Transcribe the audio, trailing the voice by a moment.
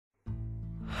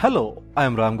Hello, I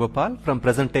am Ram Gopal from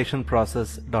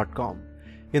presentationprocess.com.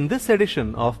 In this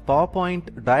edition of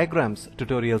PowerPoint Diagrams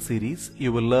tutorial series,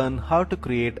 you will learn how to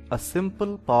create a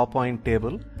simple PowerPoint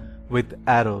table with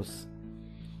arrows.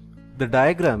 The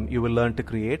diagram you will learn to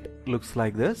create looks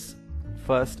like this.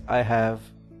 First, I have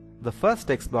the first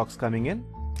text box coming in.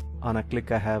 On a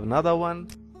click, I have another one,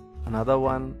 another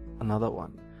one, another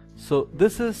one. So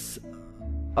this is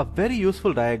a very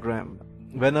useful diagram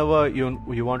whenever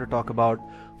you want to talk about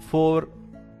 4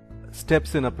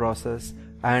 steps in a process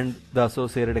and the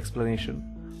associated explanation,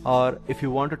 or if you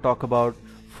want to talk about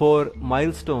 4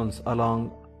 milestones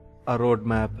along a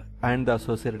roadmap and the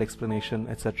associated explanation,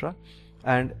 etc.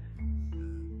 And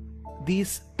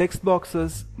these text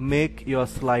boxes make your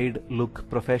slide look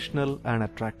professional and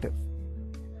attractive.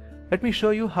 Let me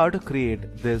show you how to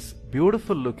create this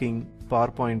beautiful looking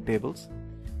PowerPoint tables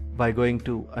by going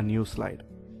to a new slide.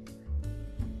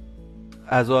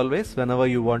 As always, whenever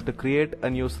you want to create a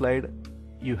new slide,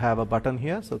 you have a button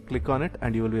here, so click on it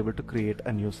and you will be able to create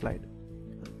a new slide.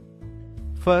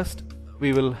 First,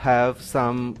 we will have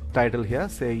some title here,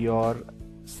 say your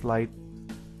slide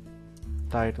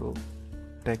title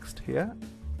text here.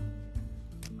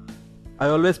 I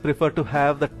always prefer to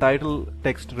have the title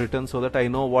text written so that I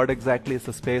know what exactly is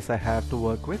the space I have to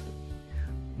work with.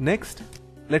 Next,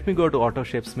 let me go to Auto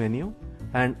Shapes menu,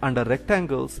 and under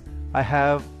rectangles I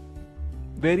have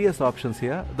various options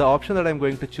here. The option that I'm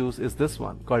going to choose is this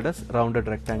one called as rounded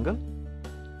rectangle,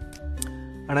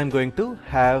 and I'm going to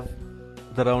have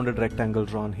the rounded rectangle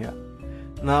drawn here.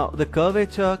 Now the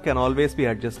curvature can always be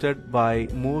adjusted by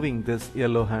moving this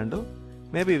yellow handle.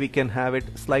 Maybe we can have it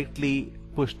slightly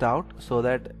pushed out so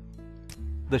that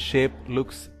the shape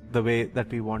looks the way that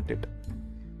we want it.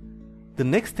 The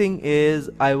next thing is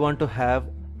I want to have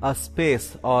a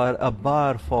space or a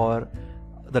bar for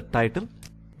the title,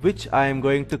 which I am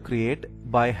going to create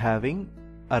by having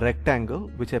a rectangle,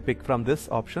 which I pick from this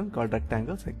option called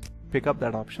rectangles. I pick up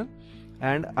that option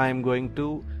and I am going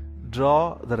to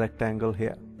draw the rectangle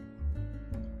here.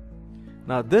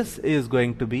 Now this is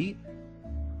going to be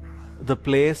the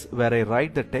place where I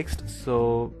write the text,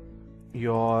 so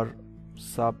your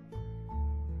subtitle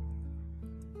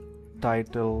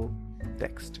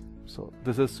text. So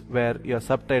this is where your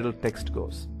subtitle text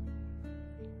goes.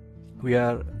 We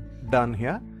are done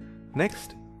here.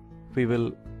 Next, we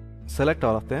will select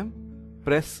all of them,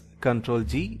 press Ctrl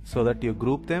G so that you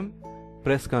group them,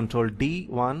 press Ctrl D,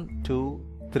 1, 2,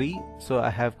 3. So I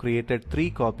have created 3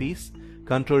 copies.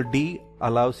 Ctrl D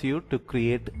allows you to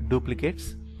create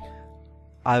duplicates.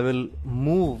 I will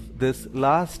move this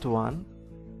last one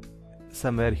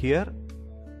somewhere here,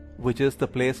 which is the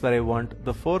place where I want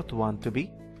the 4th one to be.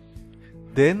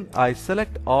 Then I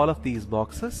select all of these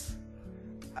boxes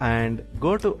and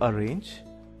go to Arrange,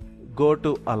 go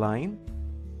to Align,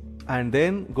 and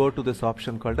then go to this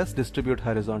option called as Distribute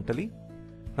Horizontally.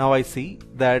 Now I see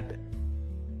that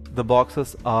the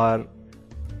boxes are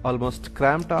almost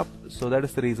cramped up, so that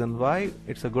is the reason why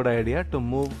it's a good idea to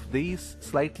move these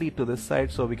slightly to this side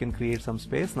so we can create some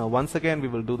space. Now once again we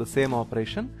will do the same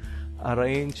operation,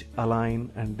 Arrange,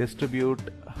 Align, and Distribute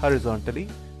Horizontally.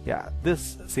 Yeah,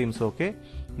 this seems okay.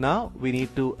 Now we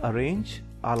need to Arrange,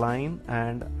 Align,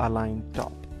 and Align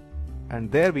Top, and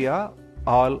there we are,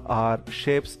 all our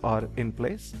shapes are in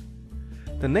place.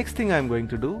 The next thing I'm going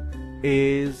to do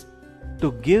is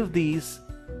to give these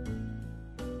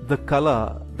the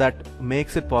color that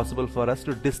makes it possible for us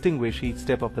to distinguish each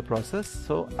step of the process.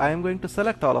 So I am going to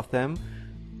select all of them,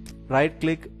 right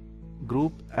click,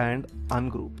 group, and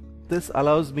ungroup. This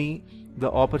allows me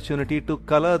the opportunity to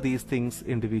color these things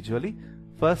individually.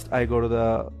 First I go to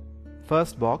the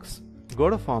first box, go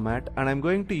to format, and I'm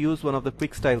going to use one of the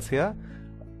quick styles here.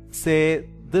 Say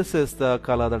this is the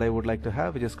color that I would like to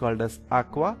have, which is called as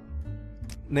aqua.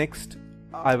 Next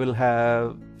I will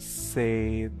have,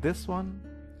 say, this one.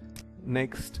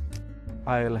 Next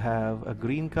I'll have a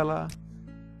green color,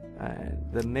 and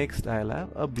the next I'll have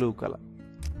a blue color.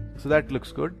 So that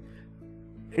looks good.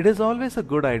 It is always a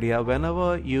good idea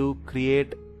whenever you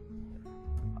create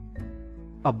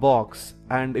a box,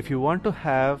 and if you want to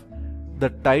have the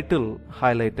title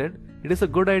highlighted, it is a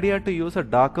good idea to use a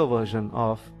darker version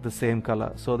of the same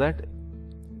color so that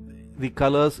the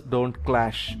colors don't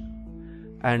clash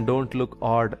and don't look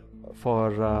odd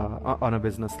for on a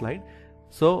business slide.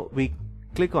 So we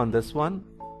click on this one,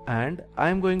 and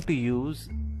I'm going to use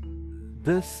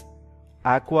this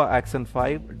Aqua Accent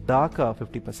 5 darker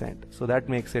 50%, so that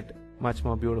makes it much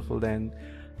more beautiful than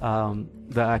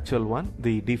the actual one,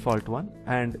 the default one,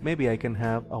 and maybe I can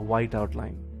have a white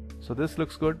outline. So this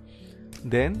looks good.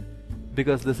 Then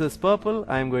because this is purple,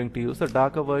 I am going to use the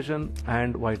darker version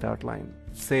and white outline.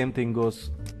 Same thing goes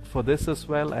for this as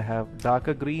well. I have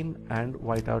darker green and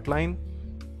white outline,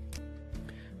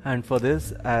 and for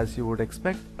this, as you would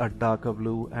expect, a darker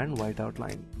blue and white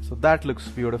outline. So that looks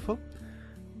beautiful.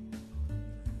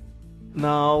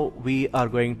 Now we are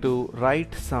going to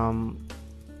write some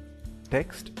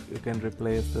text. You can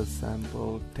replace the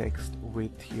sample text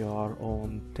with your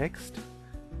own text,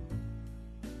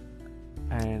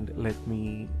 and let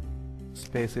me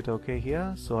space it okay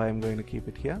here, so I'm going to keep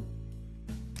it here,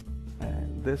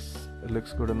 and this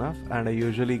looks good enough, and I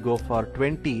usually go for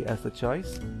 20 as the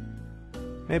choice.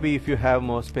 Maybe if you have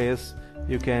more space,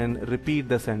 you can repeat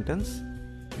the sentence.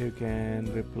 You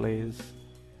can replace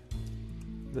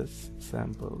this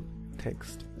sample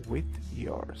text with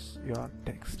your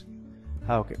text.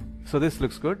 Okay, so this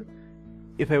looks good.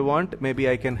 If I want, maybe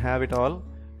I can have it all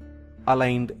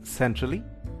aligned centrally.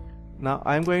 Now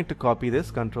I'm going to copy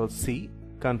this, Control C,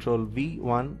 Control V,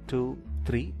 1, 2,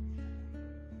 3.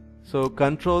 So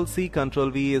Control C, Control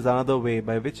V is another way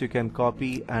by which you can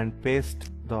copy and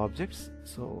paste the objects.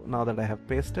 So now that I have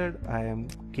pasted, I am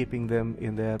keeping them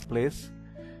in their place.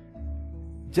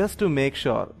 Just to make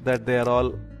sure that they are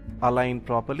all aligned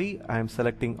properly, I am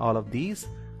selecting all of these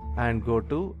and go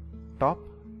to top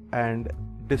and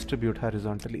distribute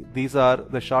horizontally. These are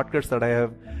the shortcuts that I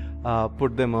have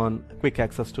put them on quick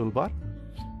access toolbar,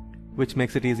 which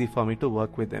makes it easy for me to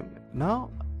work with them.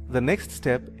 Now the next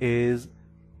step is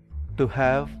to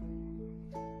have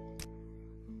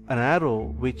an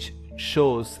arrow which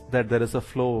shows that there is a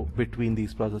flow between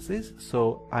these processes.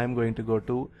 So I'm going to go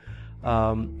to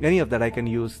any of that. I can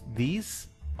use these,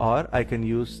 or I can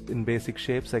use in basic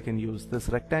shapes, I can use this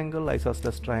rectangle,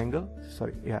 isosceles triangle,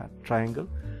 triangle,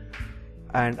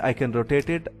 and I can rotate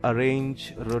it,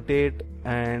 arrange, rotate,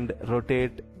 and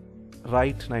rotate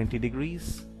right 90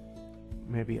 degrees.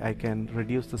 Maybe I can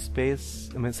reduce the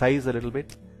size a little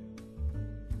bit,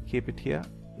 keep it here.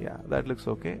 Yeah, that looks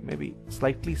okay. Maybe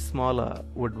slightly smaller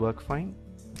would work fine.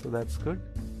 So that's good.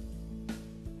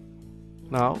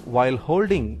 Now, while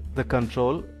holding the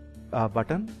control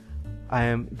button, I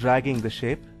am dragging the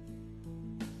shape,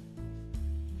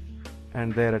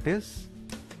 and there it is.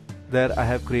 There I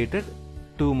have created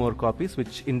 2 more copies,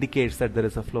 which indicates that there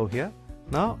is a flow here.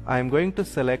 Now I am going to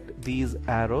select these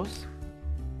arrows,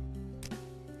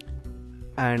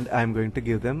 and I am going to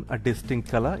give them a distinct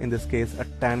color, in this case a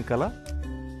tan color,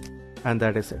 and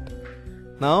that is it.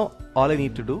 Now all I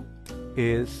need to do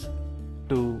is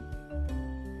to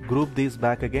group these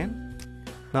back again.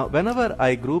 Now whenever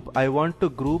I group, I want to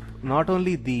group not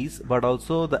only these but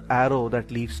also the arrow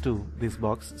that leads to this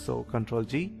box. So Control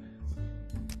G,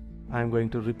 I'm going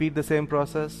to repeat the same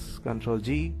process, Control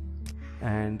G,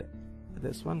 and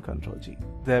this one, Control G.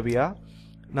 There we are.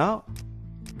 Now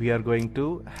we are going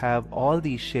to have all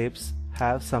these shapes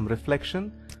have some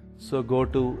reflection. So go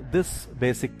to this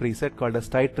basic preset called as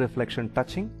tight reflection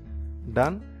touching,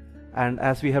 done. And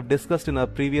as we have discussed in our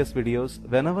previous videos,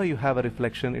 whenever you have a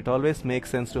reflection, it always makes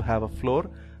sense to have a floor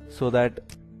so that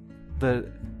the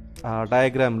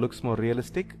diagram looks more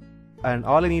realistic. And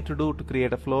all I need to do to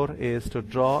create a floor is to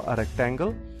draw a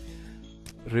rectangle,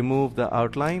 remove the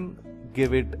outline,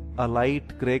 give it a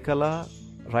light gray color,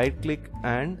 right click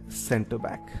and send to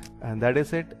back, and that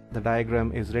is it. The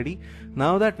diagram is ready.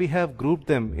 Now that we have grouped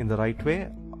them in the right way,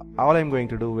 all I'm going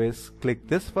to do is click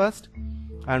this first,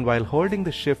 and while holding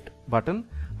the shift button,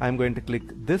 I'm going to click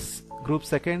this group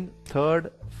second,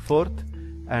 third, fourth,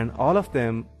 and all of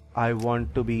them I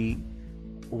want to be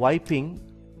wiping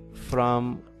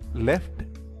from left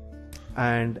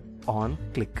and on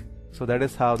click. So that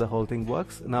is how the whole thing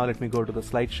works. Now let me go to the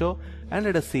slideshow and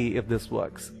let us see if this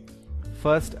works.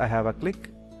 First I have a click,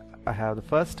 I have the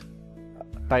first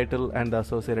title and the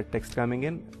associated text coming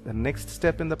in, the next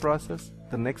step in the process,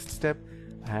 the next step,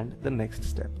 and the next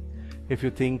step.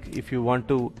 If you want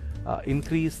to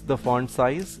increase the font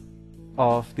size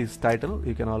of this title,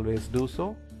 you can always do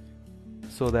so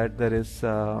that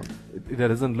there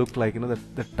doesn't look like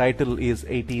that the title is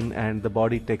 18 and the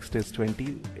body text is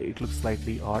 20. It looks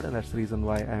slightly odd, and that's the reason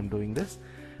why I am doing this.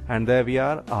 And there we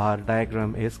are, our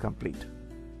diagram is complete.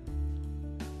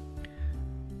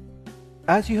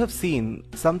 As you have seen,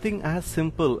 something as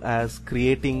simple as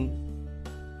creating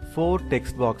 4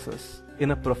 text boxes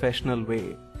in a professional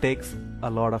way takes a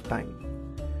lot of time.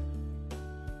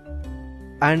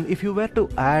 And if you were to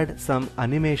add some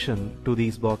animation to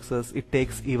these boxes, it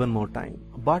takes even more time,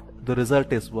 but the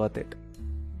result is worth it.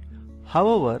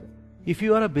 However, if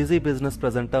you are a busy business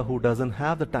presenter who doesn't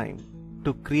have the time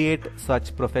to create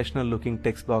such professional looking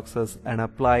text boxes and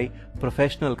apply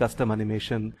professional custom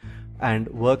animation, and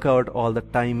work out all the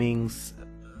timings,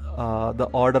 the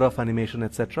order of animation,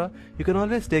 etc., you can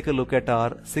always take a look at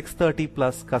our 630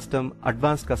 plus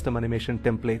advanced custom animation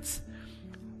templates,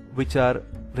 which are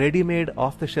ready-made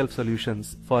off-the-shelf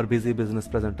solutions for busy business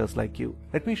presenters like you.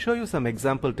 Let me show you some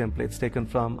example templates taken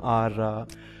from our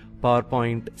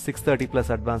PowerPoint 630 plus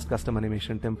advanced custom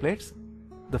animation templates.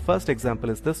 The first example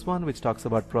is this one, which talks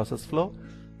about process flow.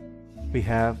 We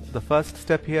have the first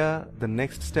step here, the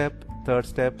next step, third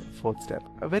step, fourth step.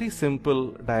 A very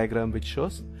simple diagram which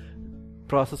shows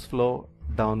process flow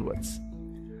downwards.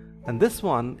 And this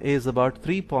one is about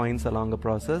 3 points along a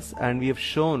process, and we have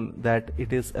shown that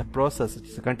it is a process,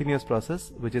 it's a continuous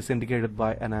process which is indicated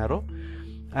by an arrow,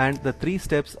 and the 3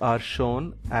 steps are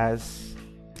shown as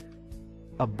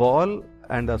a ball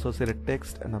and associated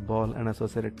text and a ball and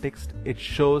associated text. It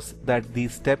shows that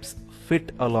these steps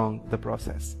fit along the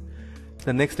process.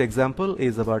 The next example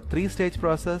is about 3-stage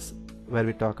process, where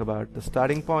we talk about the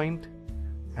starting point,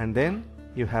 and then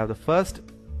you have the first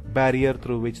barrier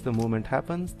through which the movement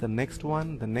happens, the next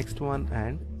one,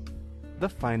 and the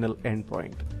final end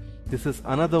point. This is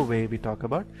another way we talk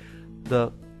about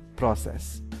the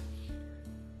process.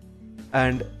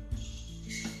 And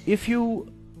if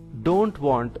you don't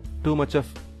want too much of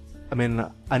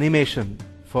animation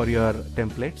for your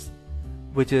templates,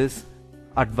 which is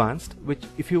advanced, which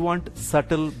if you want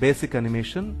subtle basic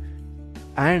animation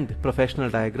and professional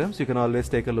diagrams, you can always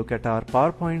take a look at our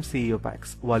PowerPoint CEO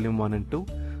packs, volume 1 and 2.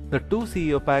 The 2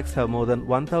 CEO packs have more than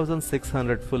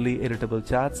 1,600 fully editable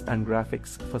charts and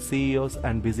graphics for CEOs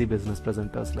and busy business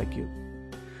presenters like you.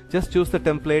 Just choose the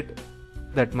template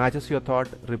that matches your thought,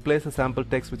 replace the sample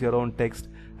text with your own text,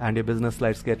 and your business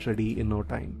slides get ready in no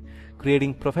time.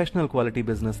 Creating professional quality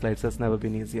business slides has never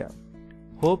been easier.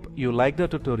 Hope you liked the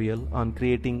tutorial on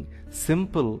creating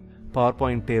simple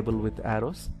PowerPoint table with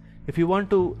arrows. If you want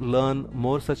to learn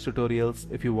more such tutorials,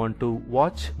 if you want to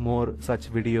watch more such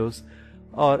videos,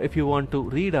 or if you want to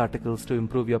read articles to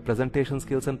improve your presentation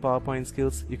skills and PowerPoint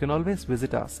skills, you can always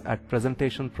visit us at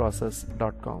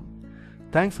presentationprocess.com.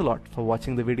 Thanks a lot for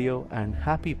watching the video, and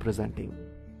happy presenting.